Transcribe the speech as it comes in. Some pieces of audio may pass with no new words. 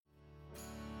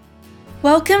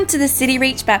Welcome to the City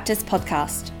Reach Baptist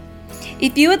podcast.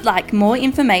 If you would like more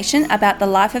information about the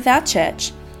life of our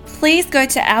church, please go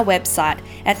to our website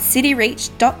at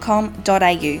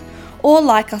cityreach.com.au or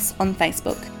like us on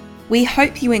Facebook. We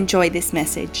hope you enjoy this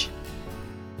message.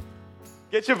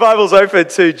 Get your Bibles open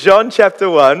to John chapter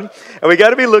 1, and we're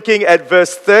going to be looking at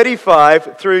verse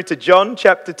 35 through to John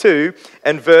chapter 2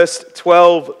 and verse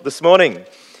 12 this morning.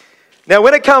 Now,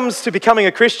 when it comes to becoming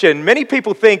a Christian, many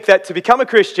people think that to become a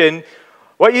Christian,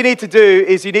 what you need to do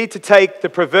is you need to take the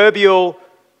proverbial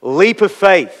leap of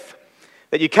faith.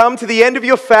 That you come to the end of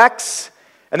your facts,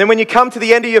 and then when you come to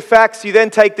the end of your facts, you then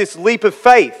take this leap of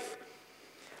faith.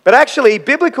 But actually,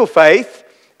 biblical faith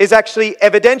is actually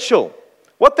evidential.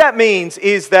 What that means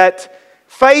is that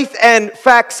faith and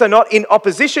facts are not in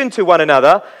opposition to one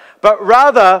another, but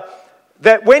rather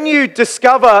that when you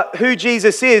discover who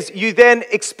Jesus is, you then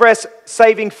express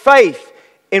saving faith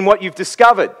in what you've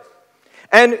discovered.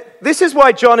 And this is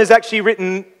why John has actually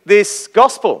written this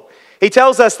gospel. He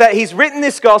tells us that he's written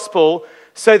this gospel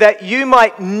so that you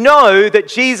might know that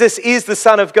Jesus is the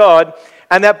Son of God,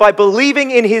 and that by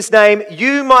believing in his name,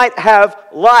 you might have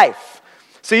life.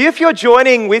 So if you're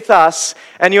joining with us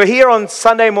and you're here on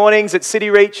Sunday mornings at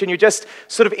City Reach and you're just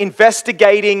sort of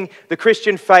investigating the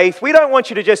Christian faith, we don't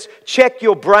want you to just check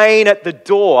your brain at the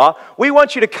door. We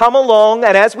want you to come along,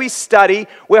 and as we study,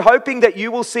 we're hoping that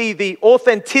you will see the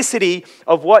authenticity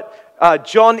of what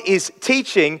John is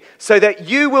teaching, so that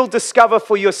you will discover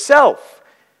for yourself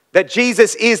that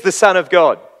Jesus is the Son of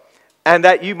God, and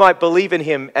that you might believe in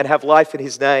him and have life in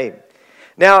his name.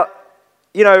 Now,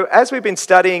 you know, as we've been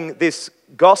studying this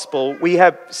gospel, we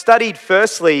have studied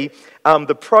firstly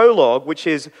the prologue, which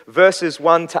is verses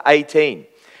 1 to 18.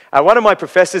 One of my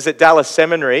professors at Dallas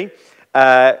Seminary,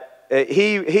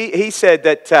 he said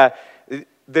that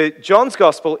the John's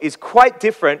gospel is quite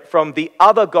different from the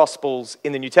other gospels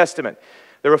in the New Testament.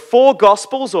 There are 4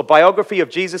 gospels or biography of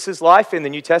Jesus' life in the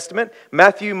New Testament: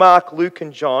 Matthew, Mark, Luke,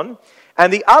 and John.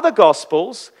 And the other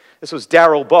gospels, this was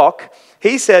Darrell Bock,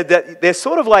 he said that they're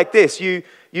sort of like this.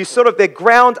 They're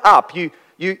ground up.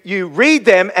 You read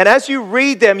them, and as you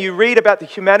read them, you read about the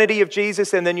humanity of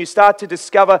Jesus, and then you start to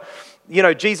discover,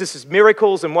 Jesus'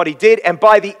 miracles and what he did. And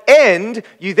by the end,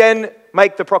 you then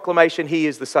make the proclamation, he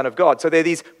is the Son of God. So they're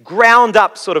these ground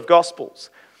up sort of gospels.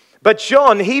 But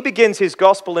John, he begins his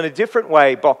gospel in a different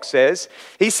way, Bock says.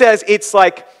 He says it's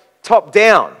like top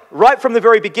down. Right from the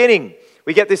very beginning,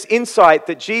 we get this insight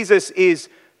that Jesus is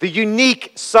the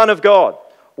unique Son of God,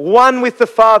 one with the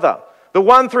Father, the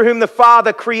one through whom the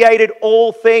Father created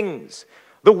all things,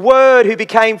 the Word who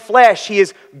became flesh. He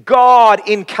is God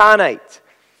incarnate.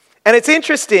 And it's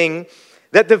interesting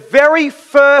that the very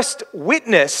first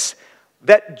witness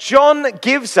that John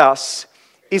gives us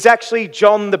is actually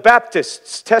John the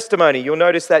Baptist's testimony. You'll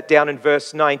notice that down in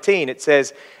verse 19. It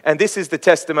says, "And this is the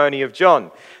testimony of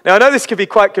John." Now, I know this can be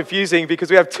quite confusing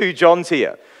because we have 2 Johns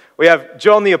here. We have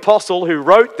John the Apostle who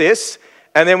wrote this,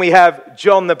 and then we have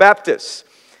John the Baptist.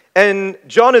 And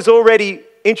John has already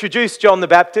introduced John the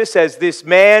Baptist as this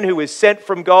man who was sent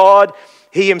from God.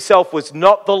 He himself was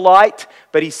not the light,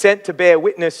 but he was sent to bear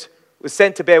witness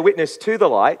to the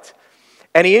light.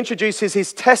 And he introduces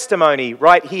his testimony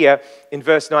right here in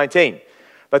verse 19.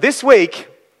 But this week,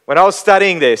 when I was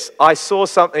studying this, I saw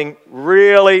something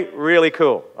really, really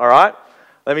cool. All right?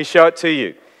 Let me show it to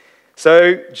you.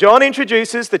 So John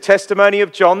introduces the testimony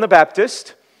of John the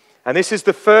Baptist, and this is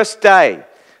the first day.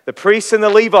 The priests and the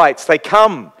Levites, they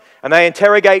come and they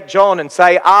interrogate John and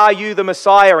say, "Are you the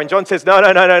Messiah?" And John says, No.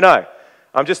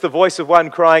 I'm just the voice of one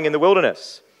crying in the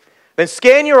wilderness. Then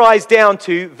scan your eyes down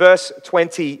to verse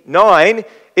 29.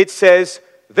 It says,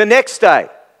 the next day.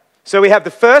 So we have the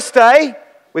first day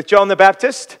with John the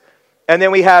Baptist, and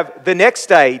then we have the next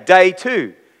day, day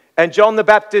 2. And John the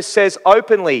Baptist says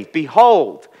openly,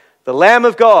 "Behold, the Lamb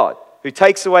of God who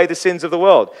takes away the sins of the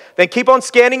world." Then keep on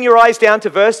scanning your eyes down to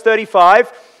verse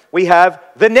 35. We have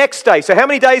the next day. So how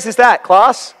many days is that,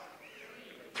 class?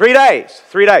 3 days.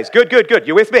 3 days. Good.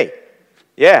 You with me?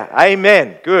 Yeah,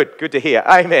 amen. Good to hear.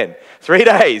 Amen. 3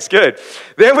 days. Good.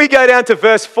 Then we go down to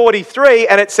verse 43,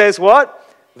 and it says what?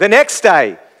 The next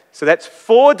day. So that's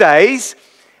 4 days.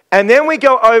 And then we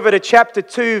go over to chapter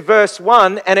 2, verse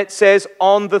 1, and it says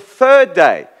on the 3rd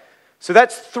day. So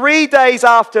that's 3 days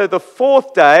after the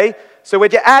 4th day. So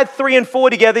when you add 3 and 4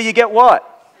 together, you get what?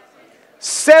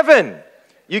 7.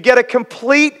 You get a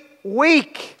complete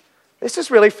week. This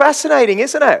is really fascinating,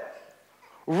 isn't it?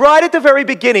 Right at the very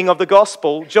beginning of the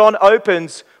gospel, John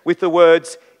opens with the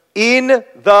words, "In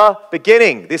the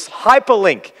beginning," this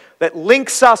hyperlink that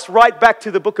links us right back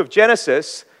to the book of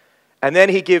Genesis, and then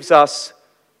he gives us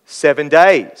 7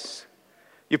 days.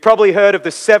 You've probably heard of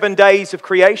the 7 days of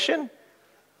creation.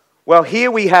 Well, here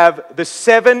we have the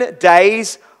 7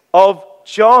 days of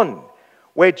John,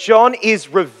 where John is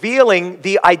revealing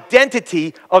the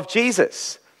identity of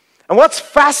Jesus. And what's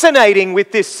fascinating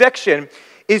with this section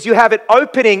is you have it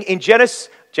opening in Genesis,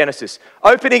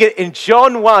 opening it in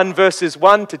John 1, verses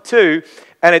 1 to 2,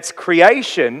 and it's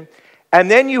creation.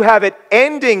 And then you have it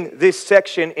ending this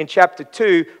section in chapter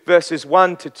 2, verses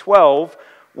 1 to 12,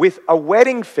 with a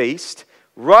wedding feast.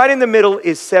 Right in the middle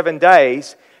is 7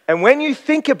 days. And when you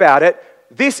think about it,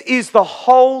 this is the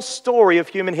whole story of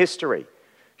human history.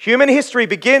 Human history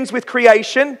begins with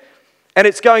creation, and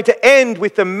it's going to end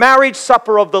with the marriage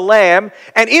supper of the Lamb.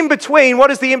 And in between,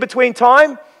 what is the in-between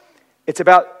time? It's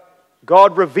about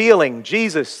God revealing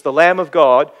Jesus, the Lamb of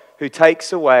God, who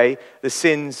takes away the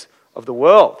sins of the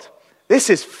world. This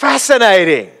is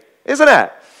fascinating, isn't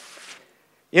it?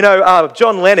 You know,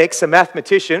 John Lennox, a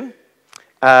mathematician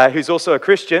who's also a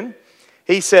Christian,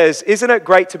 he says, isn't it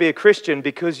great to be a Christian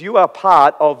because you are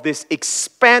part of this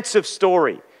expansive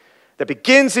story that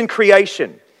begins in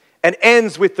creation and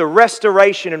ends with the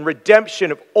restoration and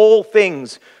redemption of all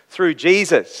things through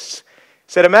Jesus.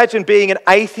 He said, imagine being an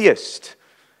atheist.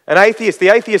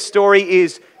 The atheist story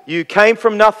is you came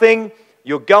from nothing,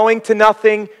 you're going to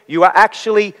nothing, you are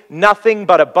actually nothing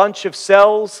but a bunch of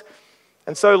cells,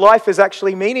 and so life is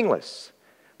actually meaningless.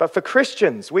 But for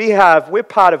Christians, we're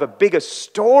part of a bigger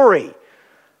story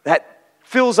that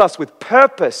fills us with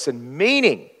purpose and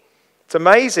meaning. It's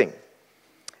amazing.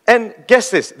 And guess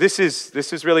this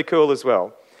is really cool as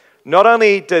well. Not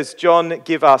only does John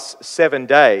give us 7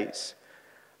 days,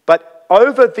 but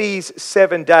over these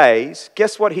 7 days,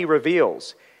 guess what he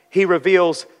reveals? He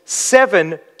reveals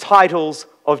 7 titles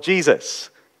of Jesus.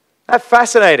 That's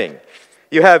fascinating.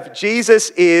 You have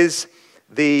Jesus is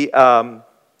the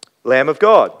Lamb of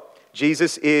God.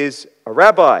 Jesus is a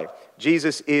rabbi.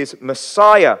 Jesus is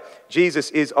Messiah.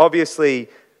 Jesus is obviously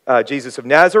Jesus of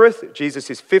Nazareth. Jesus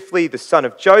is fifthly the son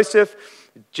of Joseph.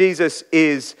 Jesus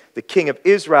is the King of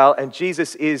Israel, and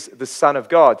Jesus is the Son of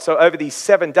God. So over these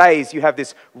 7 days, you have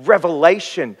this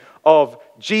revelation of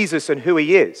Jesus and who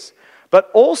he is. But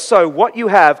also what you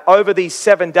have over these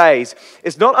 7 days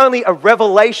is not only a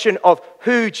revelation of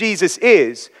who Jesus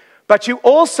is, but you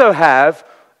also have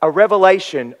a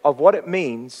revelation of what it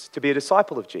means to be a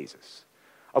disciple of Jesus,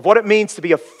 of what it means to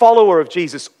be a follower of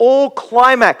Jesus, all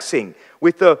climaxing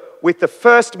with the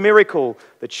first miracle,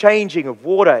 the changing of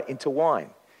water into wine.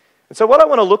 And so what I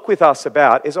want to look with us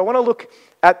about is I want to look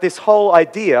at this whole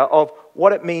idea of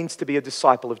what it means to be a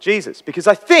disciple of Jesus. Because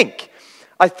I think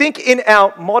in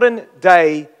our modern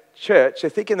day church,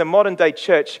 in the modern day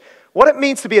church, what it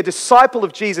means to be a disciple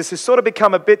of Jesus has sort of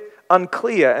become a bit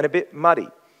unclear and a bit muddy.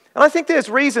 And I think there's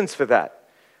reasons for that.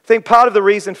 I think part of the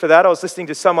reason for that, I was listening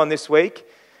to someone this week,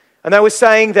 and they were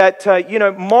saying that,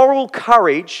 moral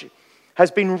courage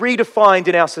has been redefined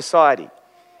in our society.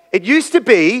 It used to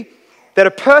be that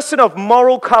a person of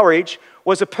moral courage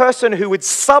was a person who would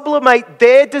sublimate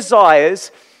their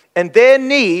desires and their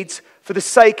needs for the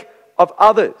sake of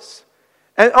others.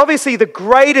 And obviously the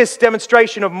greatest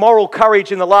demonstration of moral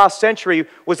courage in the last century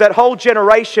was that whole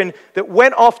generation that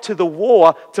went off to the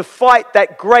war to fight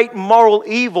that great moral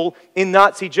evil in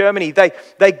Nazi Germany. They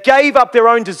gave up their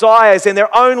own desires and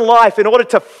their own life in order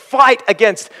to fight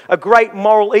against a great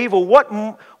moral evil. What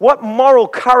moral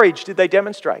courage did they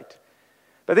demonstrate?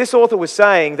 But this author was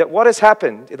saying that what has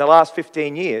happened in the last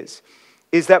 15 years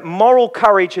is that moral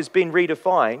courage has been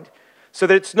redefined so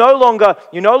that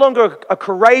you're no longer a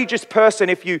courageous person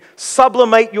if you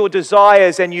sublimate your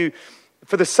desires and you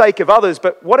for the sake of others.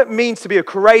 But what it means to be a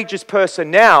courageous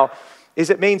person now is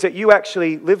it means that you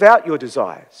actually live out your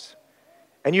desires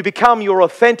and you become your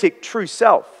authentic, true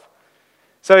self.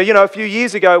 So, a few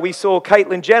years ago we saw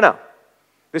Caitlyn Jenner,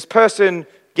 this person,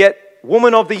 get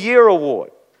Woman of the Year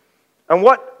award. And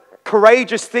what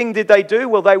courageous thing did they do?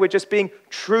 Well, they were just being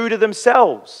true to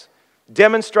themselves,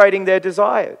 demonstrating their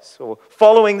desires or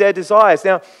following their desires.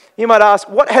 Now, you might ask,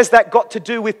 what has that got to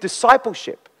do with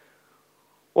discipleship?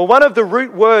 Well, one of the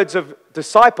root words of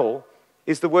disciple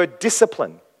is the word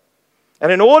discipline. And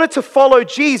in order to follow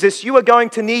Jesus, you are going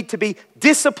to need to be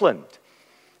disciplined.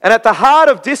 And at the heart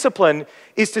of discipline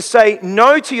is to say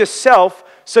no to yourself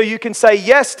so you can say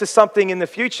yes to something in the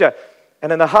future.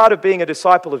 And in the heart of being a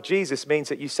disciple of Jesus means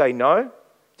that you say no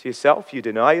to yourself, you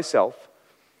deny yourself,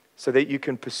 so that you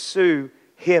can pursue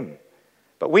him.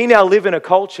 But we now live in a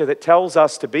culture that tells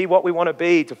us to be what we want to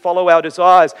be, to follow our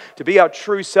desires, to be our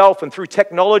true self. And through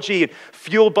technology and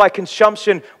fueled by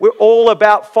consumption, we're all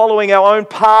about following our own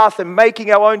path and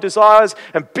making our own desires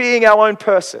and being our own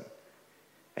person.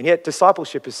 And yet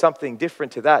discipleship is something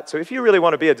different to that. So if you really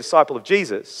want to be a disciple of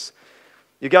Jesus,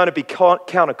 you're going to be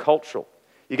countercultural.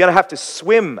 You're going to have to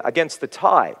swim against the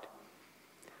tide.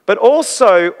 But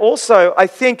also, I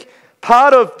think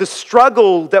part of the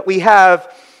struggle that we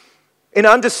have in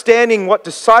understanding what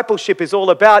discipleship is all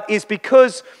about is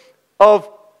because of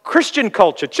Christian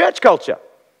culture, church culture.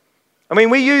 I mean,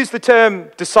 we use the term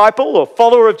disciple or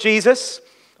follower of Jesus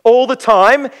all the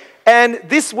time, and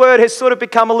this word has sort of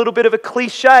become a little bit of a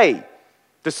cliche,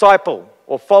 disciple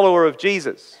or follower of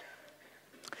Jesus.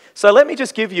 So let me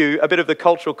just give you a bit of the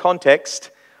cultural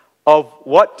context of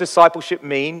what discipleship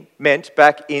meant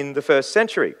back in the first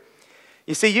century.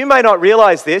 You see, you may not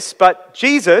realize this, but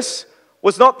Jesus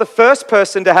was not the first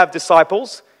person to have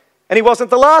disciples, and he wasn't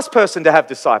the last person to have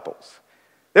disciples.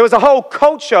 There was a whole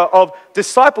culture of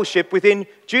discipleship within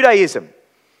Judaism.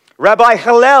 Rabbi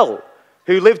Hillel,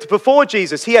 who lived before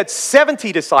Jesus, he had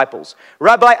 70 disciples.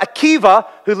 Rabbi Akiva,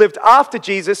 who lived after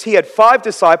Jesus, he had 5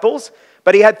 disciples,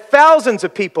 but he had thousands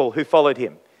of people who followed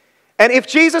him. And if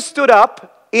Jesus stood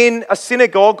up in a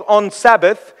synagogue on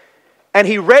Sabbath and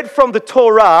he read from the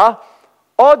Torah,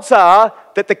 odds are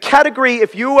that the category,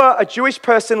 if you were a Jewish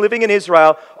person living in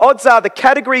Israel, odds are the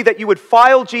category that you would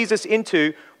file Jesus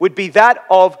into would be that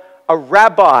of a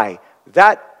rabbi,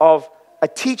 that of a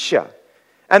teacher.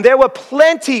 And there were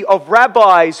plenty of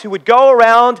rabbis who would go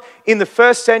around in the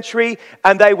first century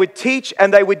and they would teach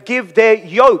and they would give their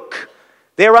yoke,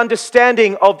 their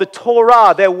understanding of the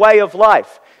Torah, their way of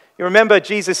life. You remember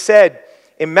Jesus said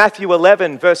in Matthew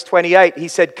 11, verse 28, he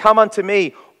said, "Come unto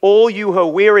me, all you who are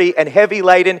weary and heavy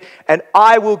laden, and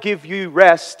I will give you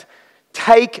rest.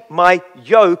 Take my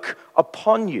yoke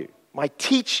upon you, my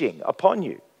teaching upon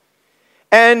you."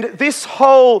 And this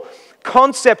whole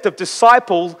concept of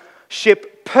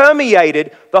discipleship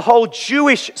permeated the whole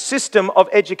Jewish system of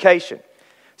education.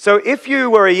 So if you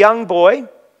were a young boy,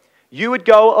 you would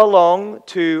go along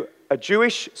to a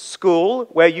Jewish school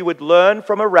where you would learn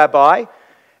from a rabbi,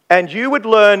 and you would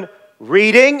learn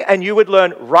reading, and you would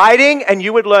learn writing, and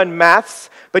you would learn maths,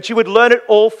 but you would learn it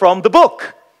all from the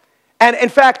book. And in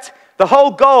fact, the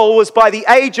whole goal was by the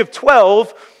age of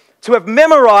 12 to have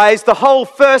memorized the whole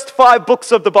first 5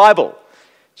 books of the Bible.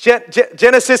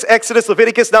 Genesis, Exodus,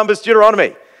 Leviticus, Numbers,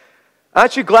 Deuteronomy.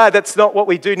 Aren't you glad that's not what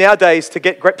we do nowadays to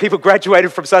get people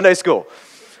graduated from Sunday school?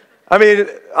 I mean,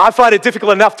 I find it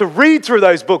difficult enough to read through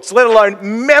those books, let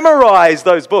alone memorize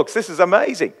those books. This is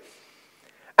amazing.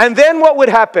 And then what would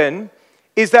happen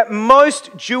is that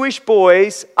most Jewish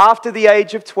boys, after the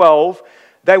age of 12,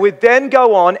 they would then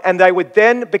go on and they would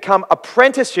then become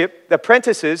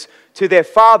apprentices to their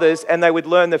fathers, and they would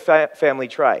learn the family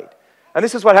trade. And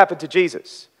this is what happened to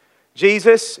Jesus.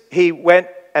 Jesus, he went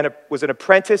and was an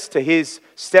apprentice to his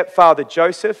stepfather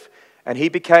Joseph, and he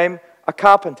became a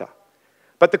carpenter.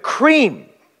 But the cream,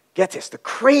 get this, the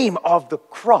cream of the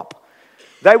crop,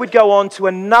 they would go on to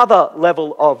another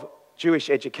level of Jewish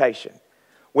education,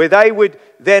 where they would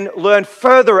then learn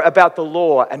further about the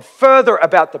law and further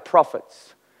about the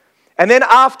prophets. And then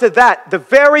after that, the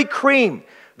very cream,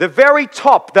 the very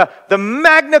top, the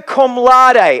magna cum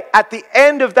laude at the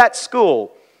end of that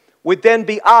school would then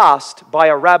be asked by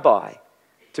a rabbi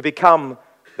to become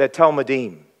their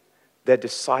talmidim, their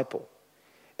disciple.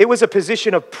 It was a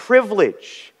position of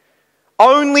privilege.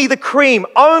 Only the cream,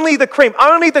 only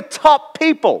the top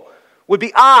people would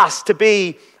be asked to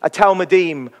be a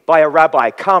talmidim by a rabbi.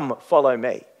 Come, follow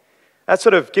me. That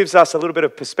sort of gives us a little bit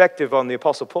of perspective on the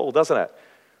Apostle Paul, doesn't it?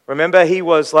 Remember, he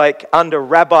was like under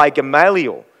Rabbi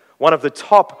Gamaliel, one of the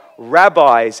top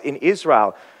rabbis in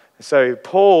Israel. So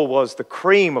Paul was the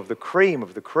cream of the cream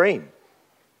of the cream.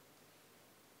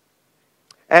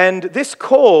 And this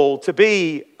call to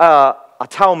be a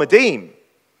talmidim,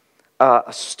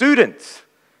 a student,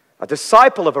 a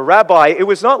disciple of a rabbi, it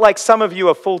was not like some of you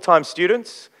are full-time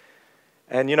students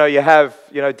and, you have,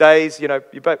 days, you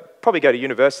probably go to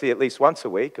university at least once a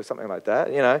week or something like that,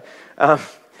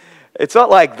 It's not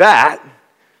like that.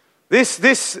 This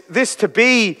to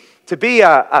be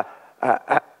a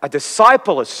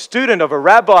disciple, a student of a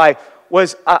rabbi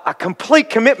was a complete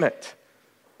commitment.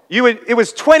 It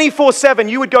was 24/7.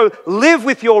 You would go live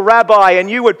with your rabbi, and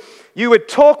you would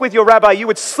talk with your rabbi, you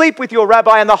would sleep with your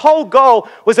rabbi, and the whole goal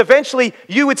was eventually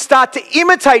you would start to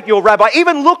imitate your rabbi,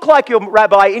 even look like your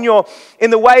rabbi in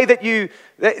the way that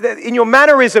in your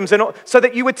mannerisms, and so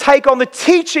that you would take on the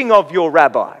teaching of your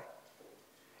rabbi.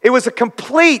 It was a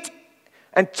complete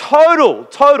and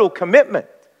total commitment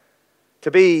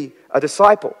to be a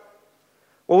disciple.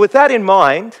 Well, with that in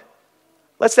mind,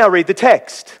 let's now read the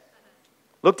text.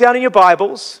 Look down in your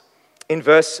Bibles in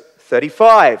verse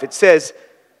 35. It says,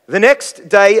 The next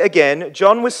day again,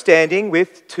 John was standing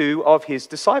with two of his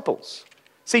disciples.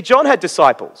 See, John had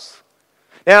disciples.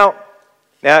 Now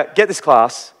get this,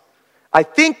 class. I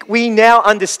think we now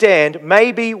understand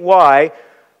maybe why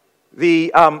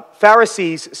the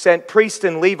Pharisees sent priests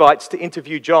and Levites to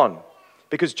interview John,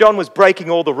 because John was breaking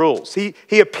all the rules.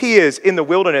 He appears in the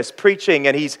wilderness preaching,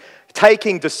 and he's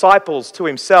taking disciples to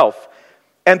himself.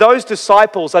 And those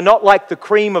disciples are not like the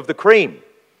cream of the cream.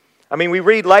 I mean, we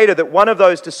read later that one of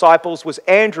those disciples was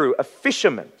Andrew, a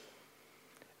fisherman.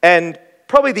 And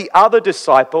probably the other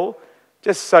disciple,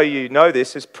 just so you know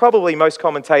this, is probably, most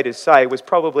commentators say, was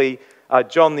probably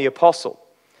John the Apostle.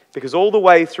 Because all the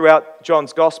way throughout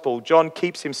John's Gospel, John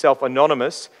keeps himself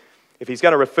anonymous. If he's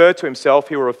going to refer to himself,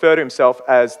 he will refer to himself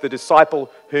as the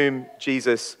disciple whom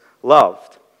Jesus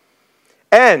loved.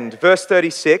 And, verse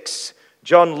 36,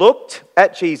 John looked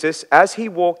at Jesus as he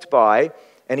walked by,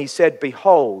 and he said,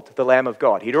 "Behold, the Lamb of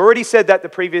God." He'd already said that the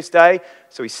previous day,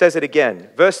 so he says it again.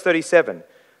 Verse 37,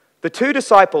 the two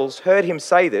disciples heard him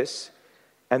say this,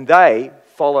 and they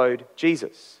followed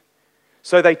Jesus.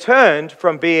 So they turned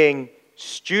from being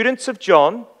students of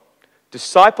John,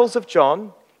 disciples of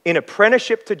John, in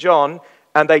apprenticeship to John,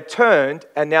 and they turned,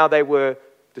 and now they were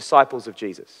disciples of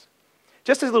Jesus.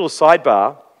 Just as a little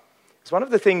sidebar, it's one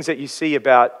of the things that you see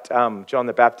about John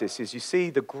the Baptist is you see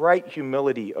the great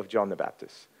humility of John the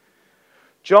Baptist.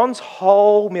 John's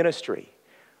whole ministry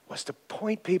was to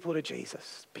point people to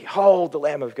Jesus. Behold, the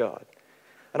Lamb of God.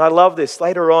 And I love this.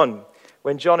 Later on,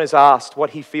 when John is asked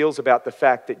what he feels about the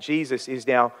fact that Jesus is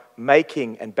now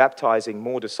making and baptizing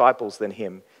more disciples than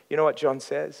him, you know what John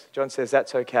says? John says,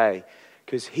 that's okay,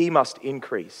 because he must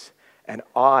increase and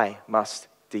I must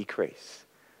decrease.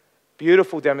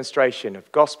 Beautiful demonstration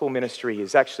of gospel ministry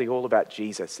is actually all about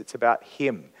Jesus. It's about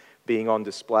him being on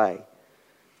display.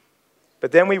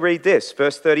 But then we read this,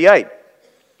 verse 38.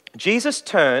 Jesus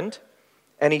turned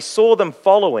and he saw them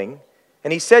following,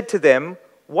 and he said to them,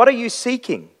 "What are you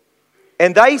seeking?"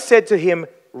 And they said to him,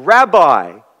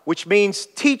 "Rabbi," which means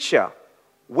teacher,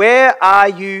 "where are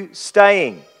you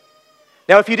staying?"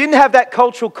 Now, if you didn't have that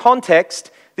cultural context,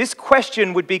 this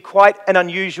question would be quite an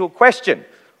unusual question.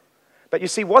 But you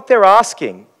see, what they're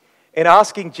asking, in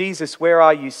asking Jesus, "Where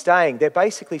are you staying?" they're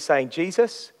basically saying,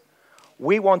 "Jesus,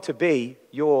 we want to be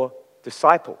your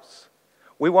disciples.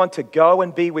 We want to go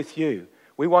and be with you.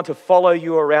 We want to follow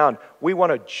you around. We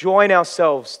want to join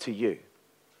ourselves to you."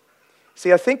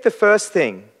 See, I think the first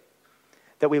thing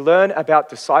that we learn about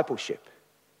discipleship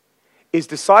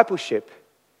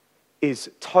is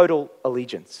total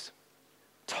allegiance.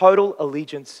 Total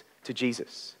allegiance to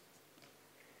Jesus.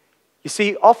 You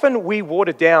see, often we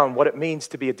water down what it means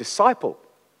to be a disciple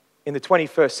in the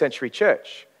 21st century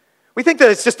church. We think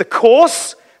that it's just a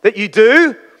course that you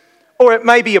do, or it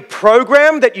may be a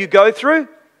program that you go through.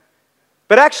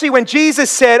 But actually, when Jesus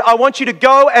said, "I want you to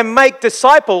go and make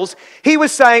disciples," he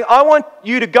was saying, "I want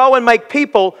you to go and make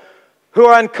people who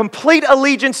are in complete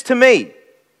allegiance to me,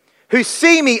 who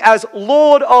see me as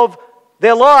Lord of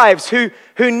their lives, who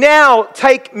now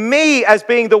take me as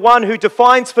being the one who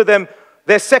defines for them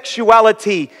their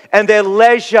sexuality and their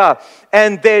leisure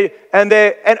and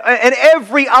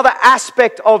every other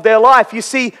aspect of their life." You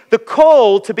see, the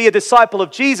call to be a disciple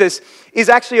of Jesus is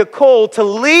actually a call to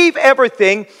leave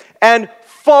everything and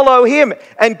follow him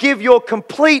and give your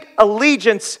complete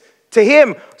allegiance to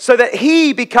him, so that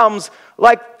he becomes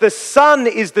like the sun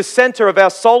is the center of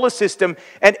our solar system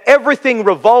and everything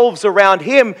revolves around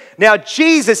him. Now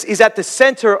Jesus is at the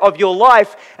center of your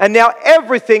life, and now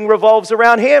everything revolves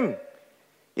around him.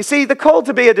 You see, the call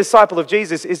to be a disciple of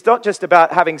Jesus is not just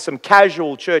about having some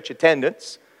casual church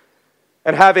attendance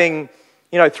and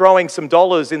throwing some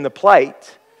dollars in the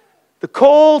plate. The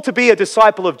call to be a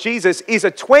disciple of Jesus is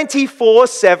a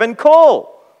 24/7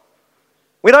 call.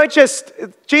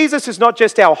 Jesus is not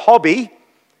just our hobby,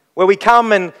 where we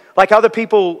come and, like other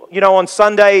people, on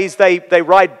Sundays, they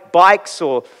ride bikes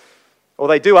or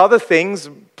they do other things,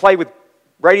 play with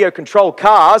radio-controlled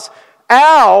cars.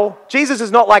 Jesus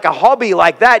is not like a hobby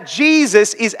like that.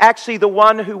 Jesus is actually the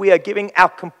one who we are giving our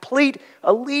complete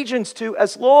allegiance to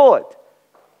as Lord.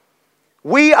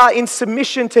 We are in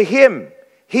submission to him.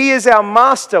 He is our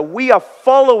master. We are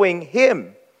following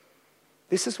him.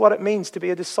 This is what it means to be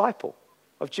a disciple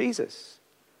of Jesus.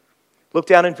 Look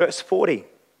down in verse 40.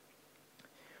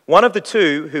 One of the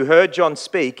two who heard John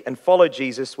speak and followed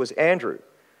Jesus was Andrew,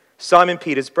 Simon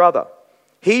Peter's brother.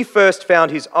 He first found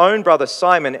his own brother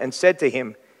Simon and said to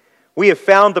him, "We have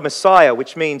found the Messiah,"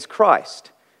 which means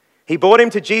Christ. He brought him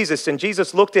to Jesus, and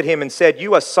Jesus looked at him and said,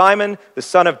 "You are Simon, the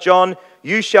son of John.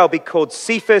 You shall be called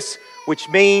Cephas," which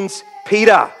means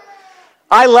Peter.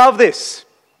 I love this.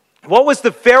 What was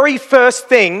the very first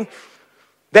thing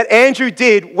that Andrew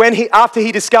did after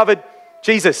he discovered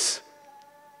Jesus?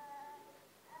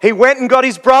 He went and got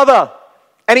his brother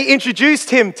and he introduced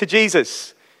him to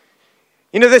Jesus.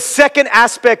 You know, the second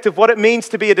aspect of what it means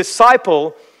to be a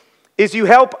disciple is you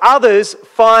help others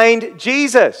find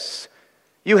Jesus.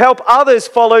 You help others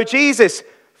follow Jesus.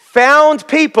 Found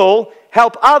people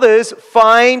help others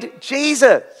find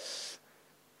Jesus.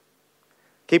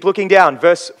 Keep looking down,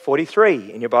 verse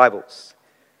 43 in your Bibles.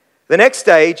 The next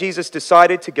day, Jesus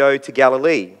decided to go to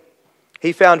Galilee.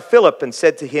 He found Philip and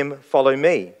said to him, "Follow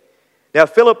me." Now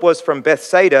Philip was from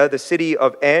Bethsaida, the city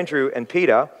of Andrew and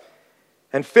Peter.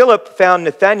 And Philip found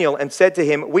Nathanael and said to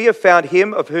him, "We have found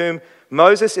him of whom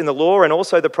Moses in the law and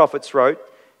also the prophets wrote,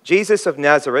 Jesus of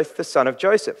Nazareth, the son of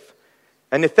Joseph."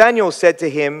 And Nathanael said to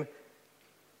him,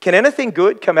 "Can anything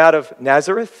good come out of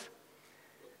Nazareth?"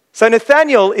 So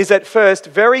Nathanael is at first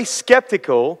very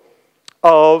skeptical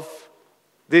of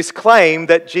this claim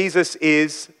that Jesus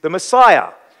is the Messiah,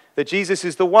 that Jesus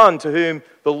is the one to whom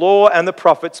the law and the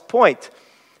prophets point.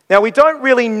 Now, we don't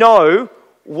really know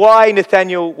why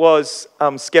Nathanael was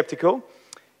skeptical.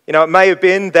 You know, it may have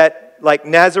been that, like,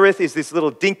 Nazareth is this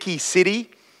little dinky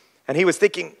city, and he was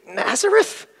thinking,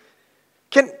 Nazareth?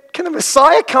 Can the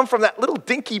Messiah come from that little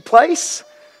dinky place?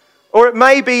 Or it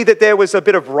may be that there was a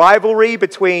bit of rivalry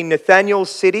between Nathanael's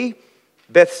city,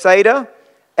 Bethsaida,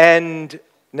 and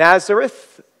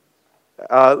Nazareth.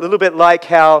 A little bit like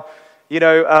how,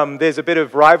 there's a bit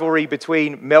of rivalry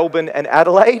between Melbourne and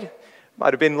Adelaide.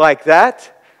 Might have been like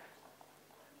that.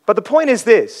 But the point is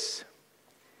this,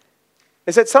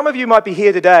 is that some of you might be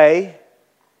here today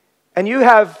and you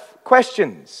have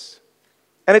questions.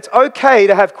 And it's okay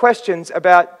to have questions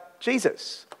about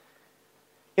Jesus.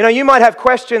 You know, you might have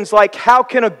questions like, how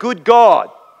can a good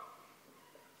God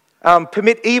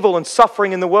permit evil and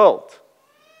suffering in the world?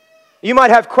 You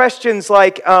might have questions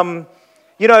like,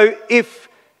 if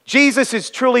Jesus is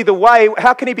truly the way,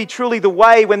 how can he be truly the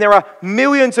way when there are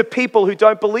millions of people who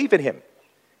don't believe in him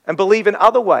and believe in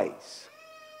other ways?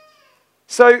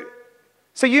 So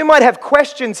you might have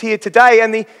questions here today,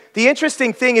 and the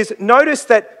interesting thing is, notice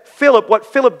that what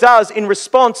Philip does in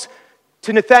response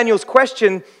to Nathanael's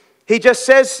question, he just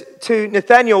says to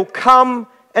Nathanael, "Come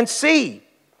and see."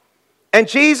 And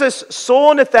Jesus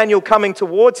saw Nathanael coming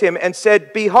towards him and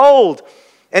said, "Behold,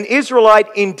 an Israelite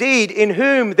indeed, in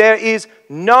whom there is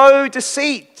no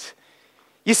deceit."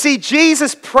 You see,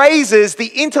 Jesus praises the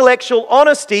intellectual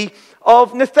honesty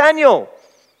of Nathanael.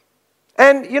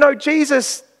 And,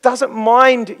 Jesus doesn't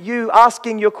mind you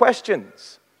asking your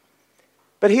questions.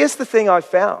 But here's the thing I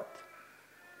found.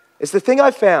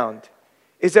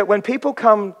 Is that when people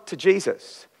come to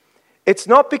Jesus, it's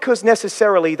not because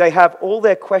necessarily they have all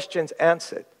their questions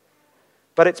answered,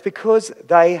 but it's because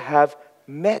they have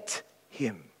met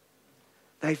him.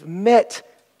 They've met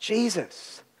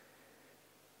Jesus.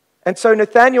 And so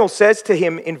Nathanael says to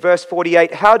him in verse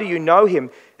 48, "How do you know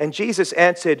him?" And Jesus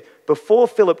answered, "Before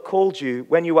Philip called you,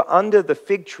 when you were under the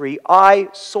fig tree, I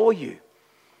saw you."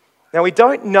 Now, we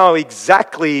don't know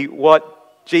exactly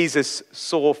what Jesus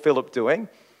saw Philip doing.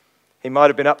 He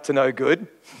might have been up to no good.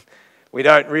 We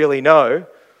don't really know.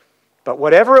 But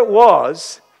whatever it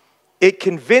was, it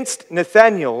convinced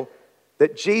Nathanael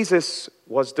that Jesus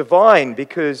was divine,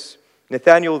 because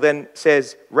Nathanael then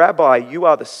says, "Rabbi, you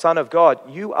are the Son of God.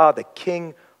 You are the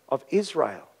King of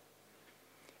Israel."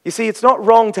 You see, it's not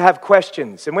wrong to have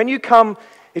questions. And when you come,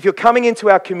 if you're coming into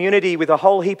our community with a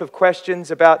whole heap of questions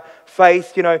about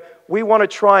faith, we want to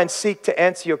try and seek to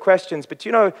answer your questions. But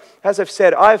as I've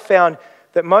said, I've found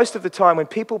that most of the time when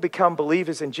people become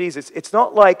believers in Jesus, it's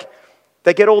not like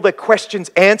they get all their questions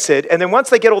answered, and then once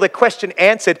they get all their question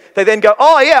answered, they then go,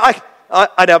 "Oh yeah,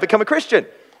 I now become a Christian."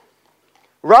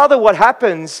 Rather, what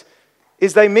happens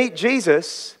is they meet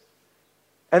Jesus,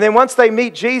 and then once they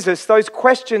meet Jesus, those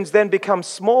questions then become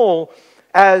small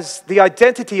as the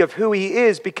identity of who he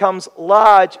is becomes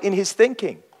large in his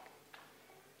thinking.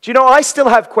 Do you know, I still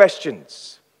have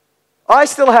questions. I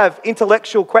still have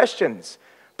intellectual questions.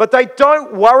 But they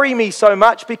don't worry me so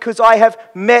much because I have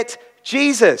met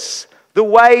Jesus, the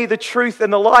way, the truth,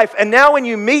 and the life. And now when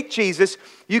you meet Jesus,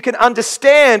 you can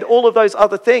understand all of those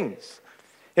other things.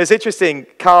 It's interesting,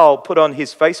 Carl put on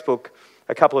his Facebook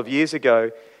a couple of years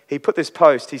ago, he put this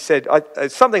post, he said,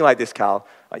 something like this, Carl,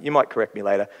 you might correct me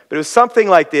later, but it was something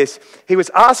like this. He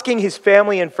was asking his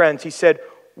family and friends, he said,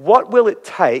 "What will it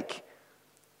take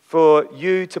for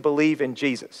you to believe in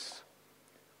Jesus?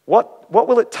 What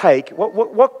will it take?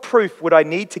 What proof would I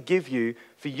need to give you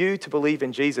for you to believe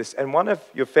in Jesus?" And one of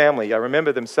your family, I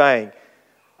remember them saying,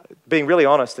 being really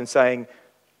honest and saying,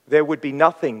 there would be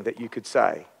nothing that you could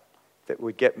say that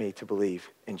would get me to believe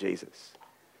in Jesus.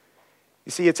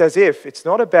 You see, it's as if it's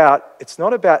not about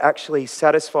actually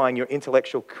satisfying your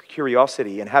intellectual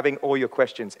curiosity and having all your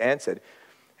questions answered.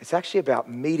 It's actually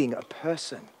about meeting a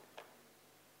person.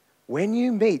 When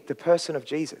you meet the person of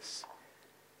Jesus,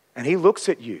 and he looks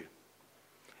at you,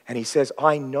 and he says,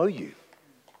 I know you.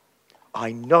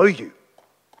 I know you.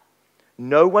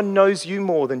 No one knows you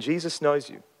more than Jesus knows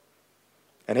you.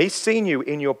 And he's seen you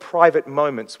in your private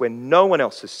moments when no one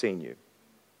else has seen you.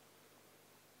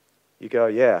 You go,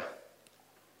 yeah,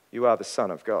 you are the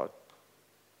Son of God.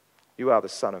 You are the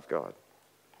Son of God.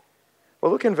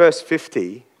 Well, look in verse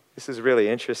 50. This is really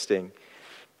interesting.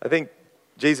 I think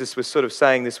Jesus was sort of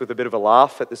saying this with a bit of a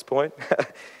laugh at this point.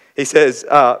 He says,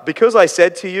 because I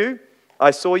said to you,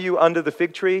 I saw you under the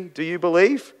fig tree, do you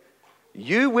believe?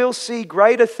 You will see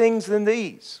greater things than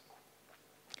these.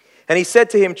 And he said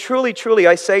to him, truly, truly,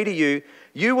 I say to you,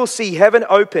 you will see heaven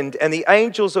opened and the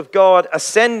angels of God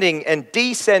ascending and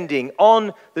descending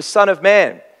on the Son of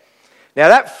Man. Now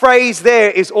that phrase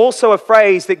there is also a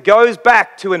phrase that goes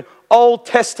back to an Old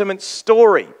Testament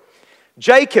story.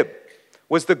 Jacob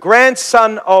was the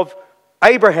grandson of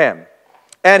Abraham.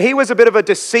 And he was a bit of a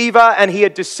deceiver, and he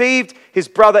had deceived his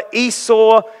brother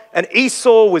Esau. And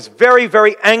Esau was very,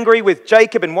 very angry with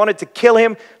Jacob and wanted to kill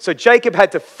him. So Jacob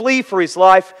had to flee for his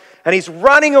life. And he's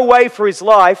running away for his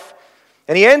life.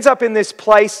 And he ends up in this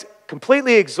place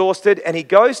completely exhausted, and he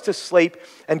goes to sleep.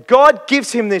 And God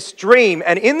gives him this dream.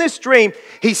 And in this dream,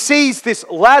 he sees this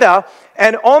ladder.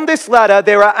 And on this ladder,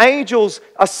 there are angels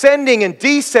ascending and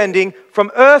descending from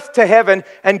earth to heaven.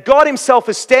 And God himself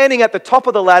is standing at the top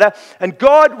of the ladder. And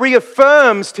God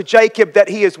reaffirms to Jacob that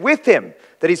he is with him,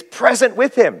 that he's present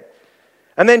with him.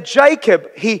 And then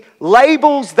Jacob, he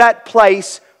labels that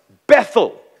place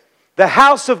Bethel, the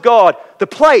house of God, the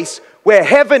place where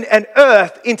heaven and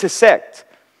earth intersect.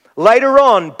 Later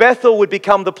on, Bethel would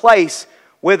become the place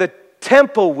where the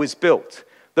temple was built,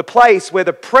 the place where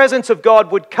the presence of God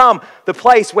would come, the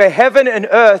place where heaven and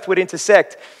earth would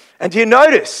intersect. And do you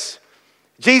notice?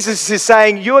 Jesus is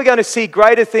saying, you are going to see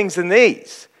greater things than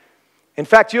these. In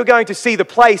fact, you're going to see the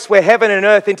place where heaven and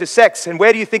earth intersects. And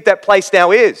where do you think that place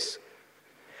now is?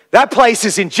 That place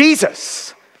is in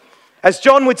Jesus. As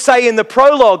John would say in the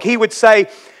prologue, he would say,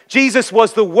 Jesus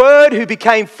was the Word who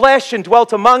became flesh and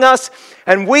dwelt among us,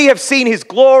 and we have seen his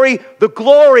glory, the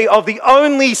glory of the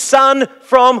only Son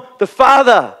from the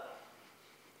Father.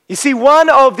 You see, one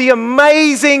of the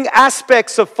amazing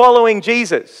aspects of following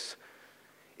Jesus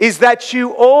is that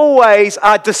you always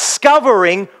are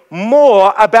discovering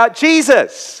more about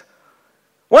Jesus.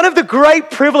 One of the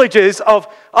great privileges of,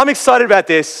 I'm excited about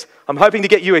this, I'm hoping to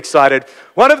get you excited.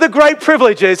 One of the great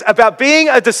privileges about being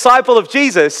a disciple of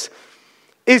Jesus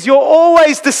is you're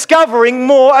always discovering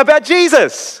more about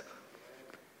Jesus.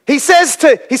 He says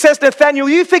to Nathanael,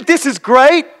 you think this is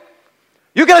great?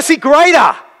 You're going to see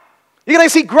greater. You're going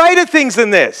to see greater things than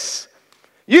this.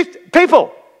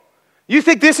 People, you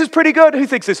think this is pretty good? Who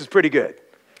thinks this is pretty good?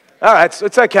 All right,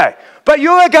 it's okay. But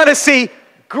you are going to see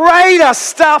greater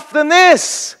stuff than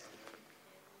this.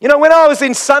 You know, when I was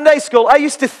in Sunday school, I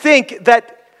used to think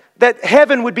that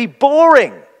heaven would be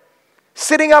boring.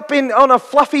 Sitting up on a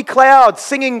fluffy cloud,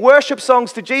 singing worship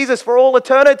songs to Jesus for all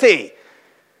eternity.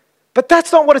 But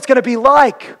that's not what it's going to be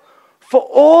like. For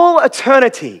all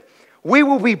eternity, we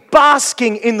will be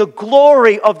basking in the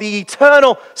glory of the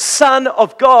eternal Son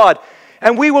of God.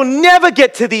 And we will never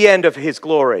get to the end of his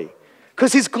glory,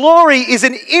 because his glory is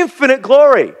an infinite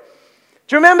glory.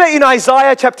 Do you remember in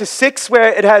Isaiah chapter 6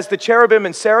 where it has the cherubim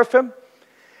and seraphim?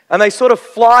 And they sort of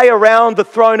fly around the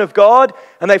throne of God,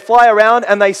 and they fly around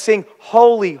and they sing,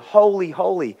 holy, holy,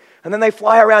 holy. And then they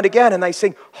fly around again and they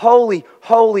sing, holy,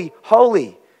 holy,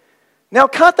 holy. Now,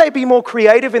 can't they be more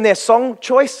creative in their song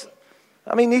choice?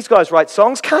 I mean, these guys write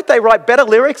songs. Can't they write better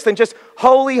lyrics than just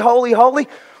holy, holy, holy?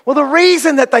 Well, the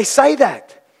reason that they say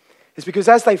that is because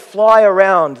as they fly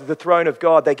around the throne of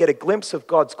God, they get a glimpse of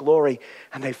God's glory,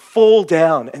 and they fall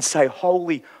down and say,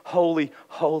 holy, holy,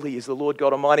 holy is the Lord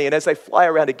God Almighty. And as they fly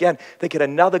around again, they get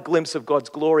another glimpse of God's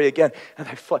glory again, and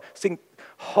they sing,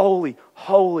 holy,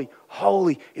 holy,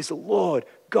 holy is the Lord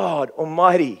God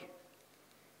Almighty.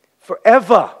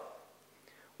 Forever,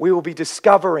 we will be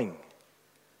discovering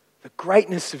the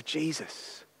greatness of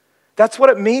Jesus. That's what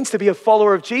it means to be a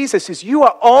follower of Jesus, is you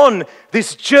are on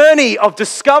this journey of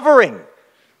discovering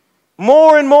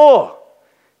more and more.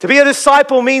 To be a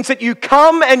disciple means that you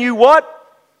come and you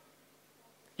what?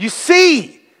 You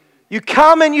see. You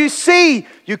come and you see.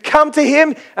 You come to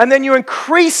him, and then your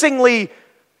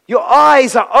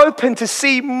eyes are open to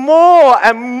see more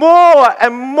and more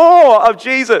and more of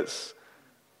Jesus.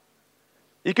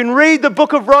 You can read the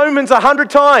book of Romans 100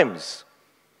 times.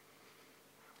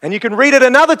 And you can read it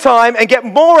another time and get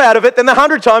more out of it than the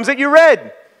 100 times that you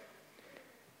read.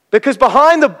 Because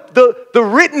behind the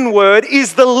written word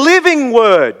is the living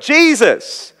word,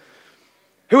 Jesus,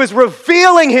 who is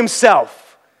revealing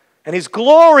himself and his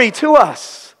glory to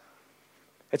us.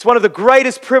 It's one of the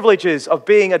greatest privileges of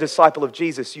being a disciple of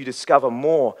Jesus. You discover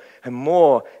more and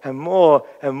more and more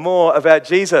and more about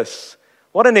Jesus.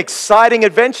 What an exciting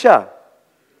adventure.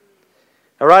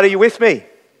 All right, are you with me?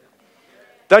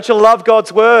 Don't you love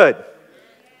God's word?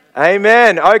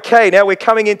 Amen. Okay, now we're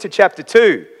coming into chapter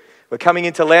 2. We're coming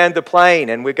into Land the Plain,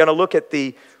 and we're going to look at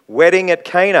the wedding at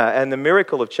Cana and the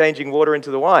miracle of changing water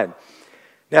into the wine.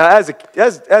 Now, as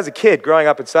a kid growing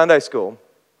up in Sunday school,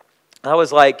 I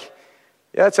was like,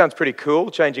 yeah, that sounds pretty cool,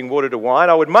 changing water to wine.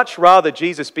 I would much rather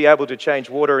Jesus be able to change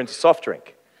water into soft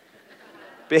drink,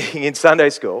 being in Sunday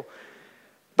school.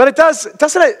 But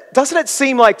doesn't it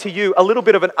seem like to you a little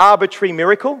bit of an arbitrary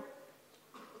miracle?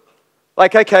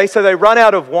 Like, okay, so they run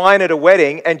out of wine at a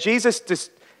wedding, and Jesus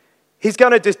he's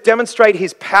going to just demonstrate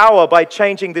his power by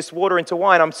changing this water into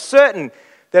wine. I'm certain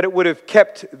that it would have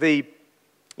kept the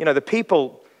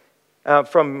people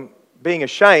from being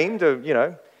ashamed.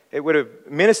 It would have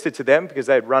ministered to them because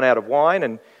they had run out of wine,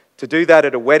 and to do that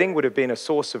at a wedding would have been a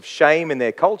source of shame in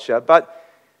their culture. But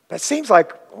it seems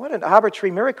like, what an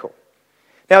arbitrary miracle.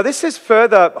 Now, this is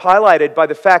further highlighted by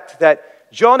the fact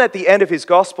that John, at the end of his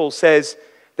gospel, says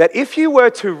that if you were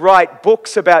to write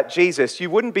books about Jesus, you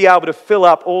wouldn't be able to fill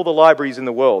up all the libraries in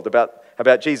the world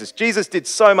about Jesus. Jesus did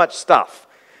so much stuff,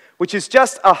 which is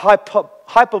just a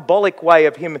hyperbolic way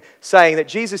of him saying that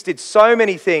Jesus did so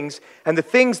many things, and the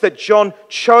things that John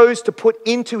chose to put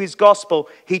into his gospel,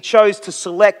 he chose to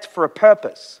select for a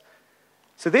purpose.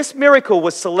 So this miracle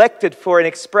was selected for an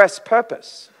express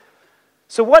purpose.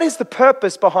 So what is the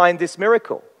purpose behind this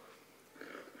miracle?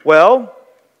 Well,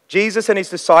 Jesus and his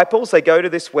disciples, they go to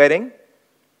this wedding.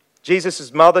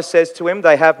 Jesus' mother says to him,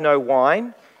 they have no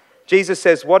wine. Jesus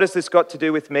says, what has this got to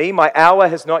do with me? My hour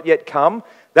has not yet come.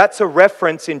 That's a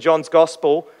reference in John's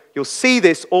gospel. You'll see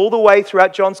this all the way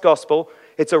throughout John's gospel.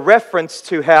 It's a reference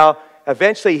to how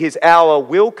eventually his hour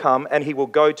will come and he will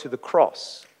go to the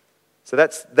cross. So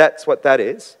that's what that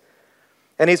is.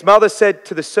 And his mother said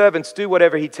to the servants, do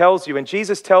whatever he tells you. And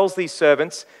Jesus tells these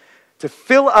servants to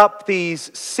fill up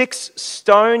these 6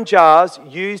 stone jars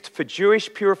used for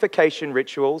Jewish purification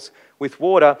rituals with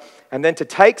water, and then to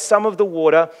take some of the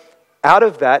water out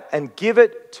of that and give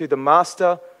it to the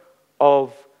master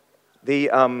of the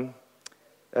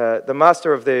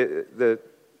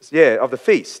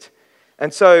feast.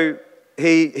 And so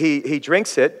he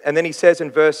drinks it, and then he says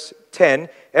in verse 10,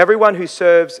 everyone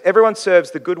serves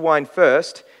the good wine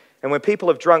first, and when people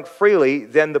have drunk freely,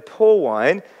 then the poor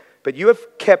wine. But you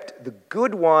have kept the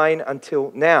good wine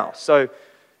until now. So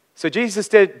Jesus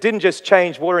didn't just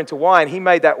change water into wine. He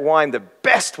made that wine the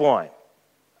best wine.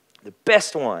 The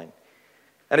best wine.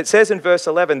 And it says in verse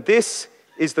 11, this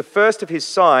is the first of his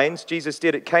signs Jesus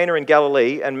did at Cana in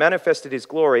Galilee and manifested his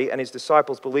glory, and his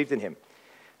disciples believed in him.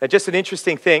 Now, just an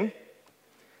interesting thing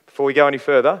before we go any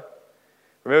further.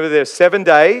 Remember, there are 7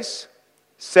 days,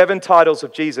 7 titles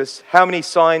of Jesus. How many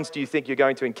signs do you think you're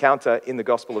going to encounter in the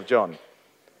Gospel of John?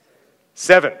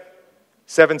 7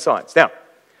 signs. Now,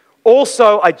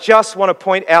 also, I just want to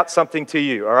point out something to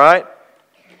you, all right?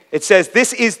 It says,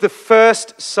 this is the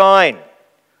first sign.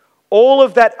 All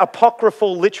of that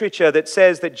apocryphal literature that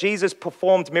says that Jesus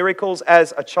performed miracles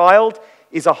as a child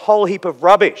is a whole heap of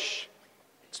rubbish.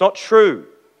 It's not true.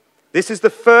 This is the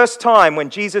first time when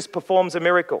Jesus performs a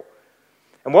miracle.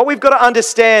 And what we've got to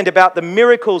understand about the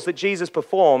miracles that Jesus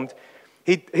performed,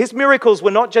 his miracles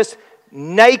were not just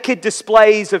naked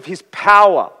displays of his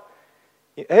power.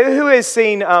 Who has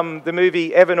seen the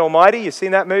movie Evan Almighty? You've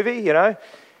seen that movie, And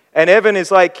Evan is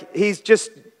like, he's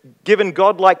just given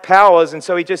godlike powers, and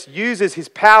so he just uses his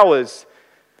powers.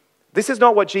 This is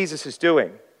not what Jesus is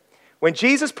doing. When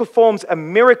Jesus performs a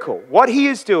miracle, what he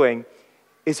is doing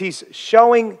is he's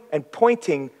showing and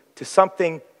pointing to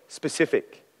something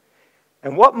specific.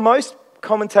 And what most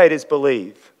commentators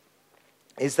believe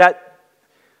is that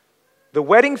the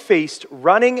wedding feast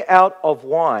running out of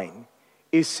wine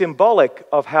is symbolic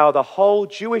of how the whole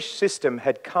Jewish system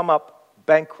had come up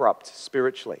bankrupt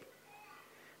spiritually.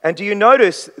 And do you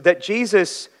notice that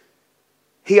Jesus,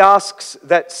 he asks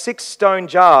that 6 stone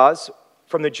jars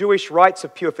from the Jewish rites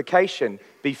of purification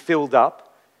be filled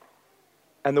up,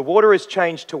 and the water is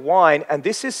changed to wine, and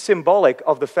this is symbolic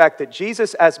of the fact that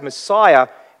Jesus as Messiah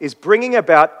is bringing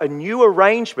about a new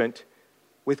arrangement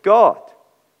with God.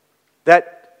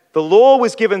 That the law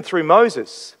was given through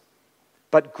Moses,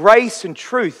 but grace and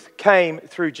truth came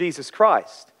through Jesus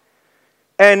Christ.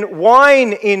 And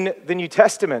wine in the New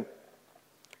Testament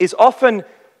is often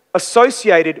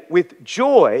associated with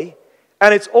joy,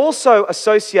 and it's also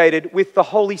associated with the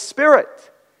Holy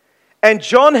Spirit. And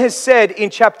John has said in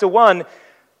chapter 1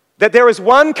 that there is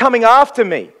one coming after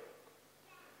me,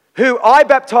 who I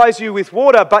baptize you with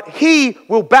water, but he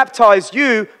will baptize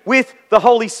you with the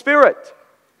Holy Spirit.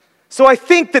 So I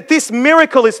think that this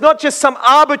miracle is not just some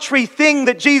arbitrary thing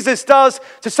that Jesus does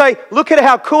to say, look at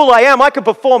how cool I am, I can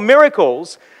perform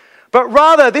miracles. But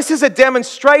rather, this is a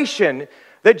demonstration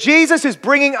that Jesus is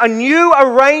bringing a new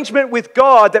arrangement with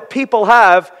God that people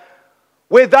have,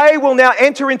 where they will now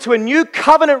enter into a new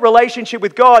covenant relationship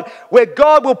with God, where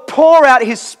God will pour out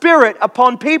His Spirit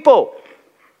upon people.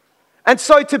 And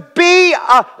so to be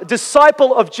a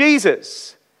disciple of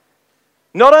Jesus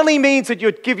not only means that you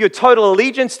give your total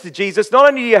allegiance to Jesus, not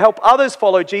only do you help others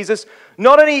follow Jesus,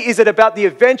 not only is it about the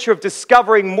adventure of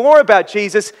discovering more about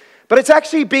Jesus, but it's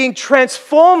actually being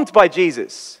transformed by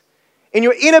Jesus in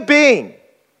your inner being.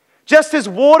 Just as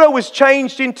water was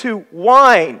changed into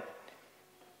wine,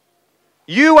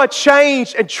 you are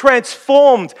changed and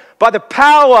transformed by the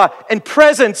power and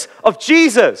presence of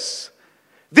Jesus.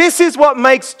 This is what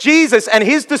makes Jesus and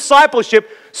His discipleship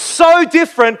so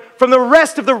different from the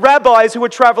rest of the rabbis who were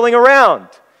traveling around.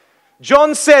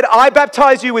 John said, I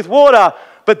baptize you with water,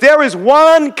 but there is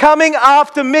one coming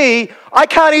after me. I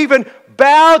can't even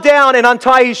bow down and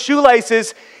untie his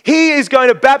shoelaces. He is going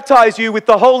to baptize you with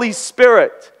the Holy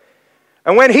Spirit.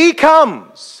 And when He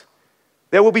comes,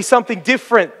 there will be something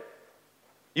different.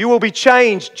 You will be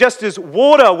changed just as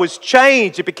water was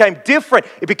changed. It became different.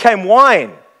 It became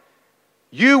wine.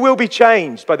 You will be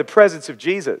changed by the presence of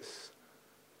Jesus.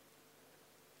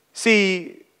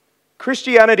 See,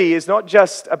 Christianity is not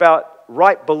just about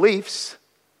right beliefs,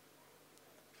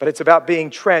 but it's about being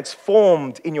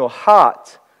transformed in your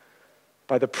heart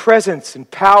by the presence and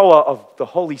power of the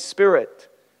Holy Spirit,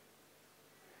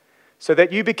 so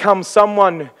that you become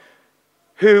someone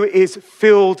who is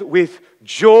filled with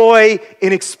joy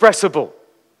inexpressible.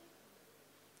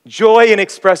 Joy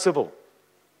inexpressible.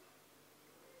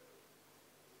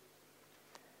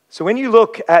 So when you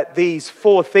look at these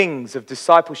 4 things of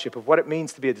discipleship, of what it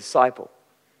means to be a disciple,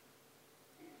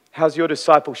 how's your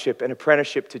discipleship and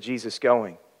apprenticeship to Jesus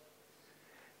going?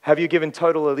 Have you given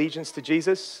total allegiance to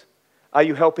Jesus? Are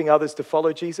you helping others to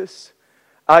follow Jesus?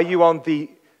 Are you on the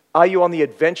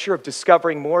adventure of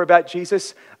discovering more about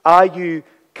Jesus? Are you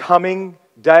coming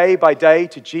day by day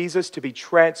to Jesus to be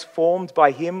transformed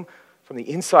by Him from the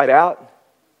inside out?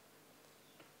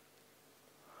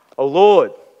 Oh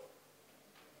Lord,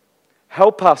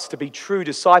 help us to be true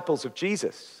disciples of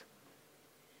Jesus.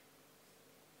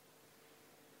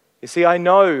 You see, I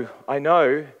know,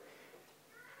 it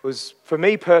was, for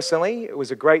me personally, it was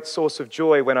a great source of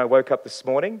joy when I woke up this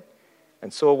morning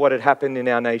and saw what had happened in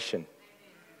our nation.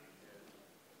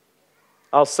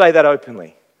 I'll say that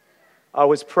openly. I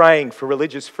was praying for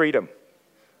religious freedom,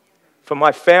 for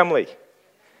my family,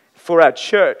 for our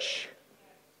church.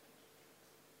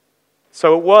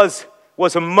 So it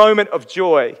was a moment of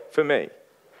joy for me.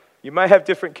 You may have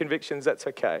different convictions, that's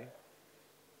okay.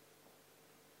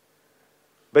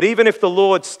 But even if the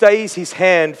Lord stays His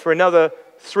hand for another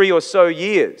 3 or so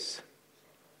years,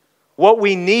 what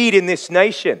we need in this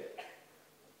nation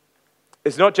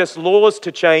is not just laws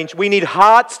to change, we need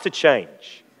hearts to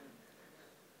change.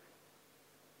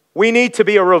 We need to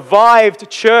be a revived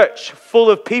church full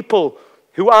of people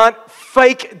who aren't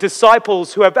fake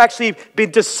disciples, who have actually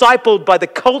been discipled by the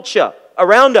culture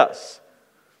around us,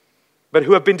 but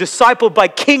who have been discipled by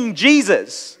King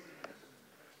Jesus,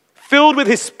 filled with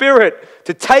His Spirit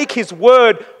to take His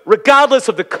word regardless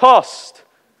of the cost.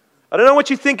 I don't know what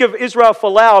you think of Israel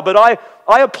Folau, but I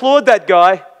applaud that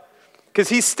guy because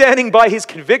he's standing by his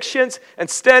convictions and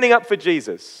standing up for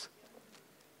Jesus.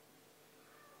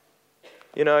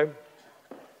 You know,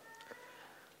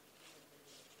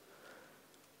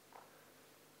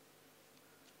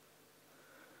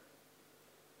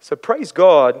 so praise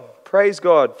God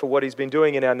for what He's been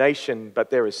doing in our nation, but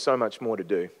there is so much more to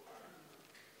do.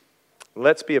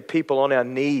 Let's be a people on our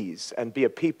knees and be a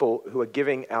people who are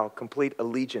giving our complete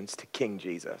allegiance to King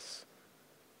Jesus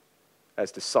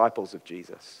as disciples of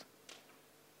Jesus.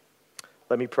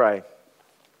 Let me pray.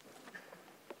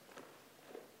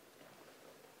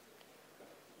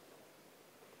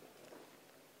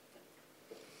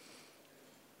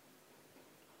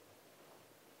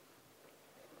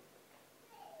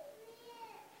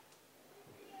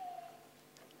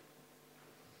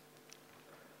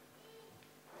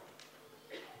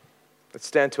 Let's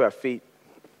stand to our feet.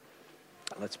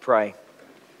 Let's pray.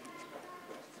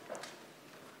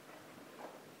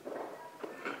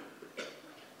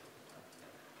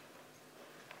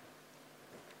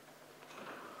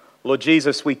 Lord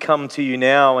Jesus, we come to you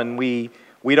now and we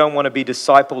don't want to be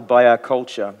discipled by our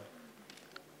culture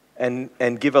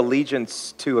and give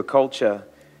allegiance to a culture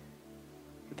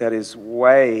that is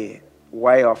way,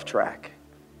 way off track.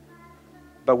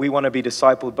 But we want to be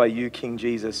discipled by you, King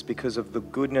Jesus, because of the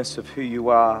goodness of who you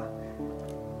are.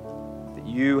 That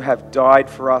you have died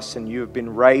for us and you have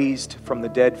been raised from the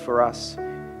dead for us.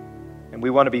 And we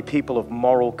want to be people of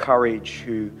moral courage,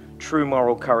 true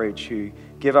moral courage, who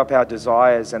give up our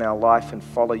desires and our life and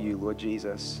follow you, Lord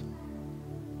Jesus.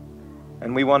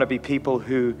 And we want to be people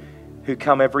who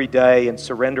come every day and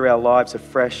surrender our lives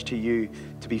afresh to you,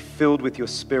 to be filled with your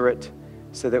Spirit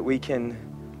so that we can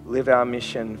live our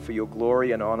mission for your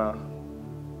glory and honor.